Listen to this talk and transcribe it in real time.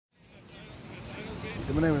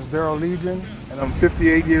My name is Darryl Legion, and I'm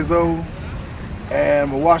 58 years old,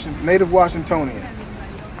 and I'm a native Washingtonian.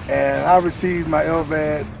 And I received my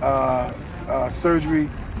LVAD surgery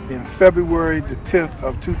in February the 10th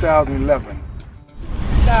of 2011.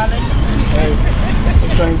 Darling. Hey,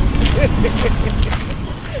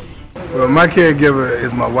 well, my caregiver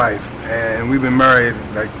is my wife, and we've been married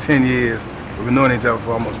like 10 years. We've been knowing each other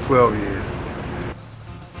for almost 12 years.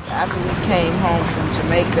 After we came home from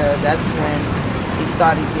Jamaica, that's when he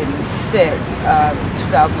started getting sick,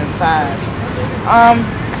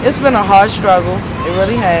 2005. It's been a hard struggle, it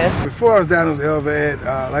really has. Before I was diagnosed with LVAD,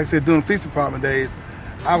 like I said, during the police department days,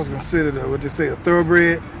 I was considered a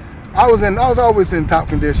thoroughbred. I was always in top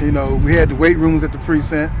condition. You know, we had the weight rooms at the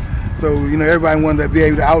precinct, so everybody wanted to be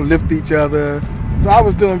able to outlift each other. So I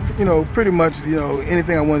was doing pretty much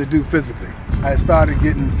anything I wanted to do physically. I started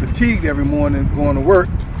getting fatigued every morning going to work.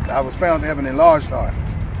 I was found to have an enlarged heart,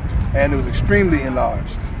 and it was extremely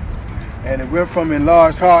enlarged. And it went from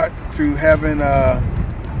enlarged heart to having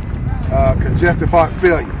congestive heart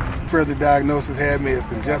failure. Further diagnosis had me as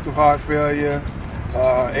congestive heart failure,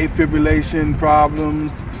 afibrillation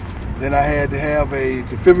problems. Then I had to have a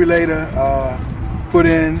defibrillator put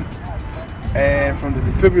in, and from the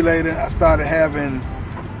defibrillator I started having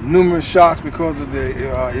numerous shocks because of the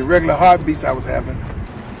irregular heartbeats I was having.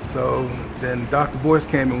 So then Dr. Boyce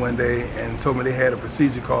came in one day and told me they had a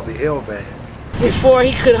procedure called the LVAD. Before,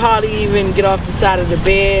 he could hardly even get off the side of the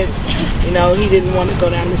bed. He didn't want to go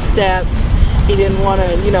down the steps. He didn't want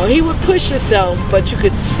to, he would push himself, but you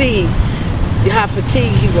could see how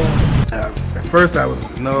fatigued he was. At first I was,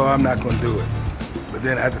 no, I'm not going to do it. But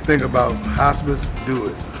then I had to think about hospice, do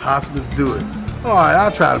it. Hospice, do it. All right,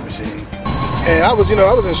 I'll try the machine. And I was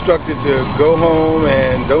instructed to go home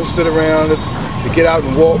and don't sit around, to get out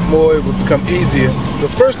and walk more. It would become easier. The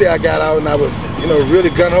first day I got out and I was, really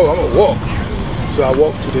gung-ho, I'm gonna walk. So I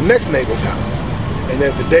walked to the next neighbor's house. And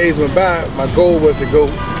as the days went by, my goal was to go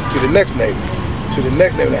to the next neighbor.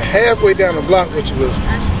 Now, halfway down the block, which was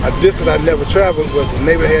a distance I never traveled, was the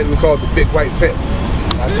neighbor had what we called the big white fence.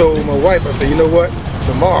 I told my wife, I said, you know what?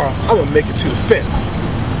 Tomorrow I'm gonna make it to the fence.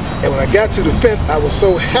 And when I got to the fence, I was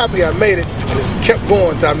so happy I made it, and just kept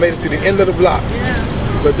going until I made it to the end of the block.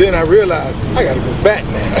 But then I realized I gotta go back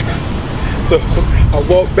now. So I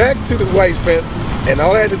walked back to the white fence, and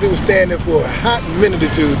all I had to do was stand there for a hot minute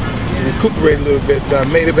or two to recuperate a little bit. Then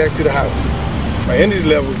I made it back to the house. My energy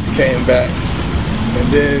level came back,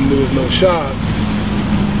 and then there was no shocks,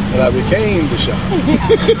 and I became the shock.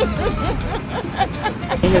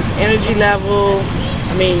 His energy level,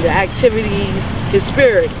 the activities, his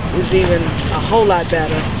spirit is even a whole lot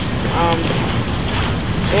better.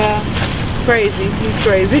 Yeah, crazy. He's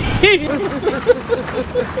crazy.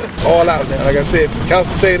 All out now. Like I said, from couch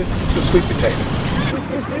potato to sweet potato.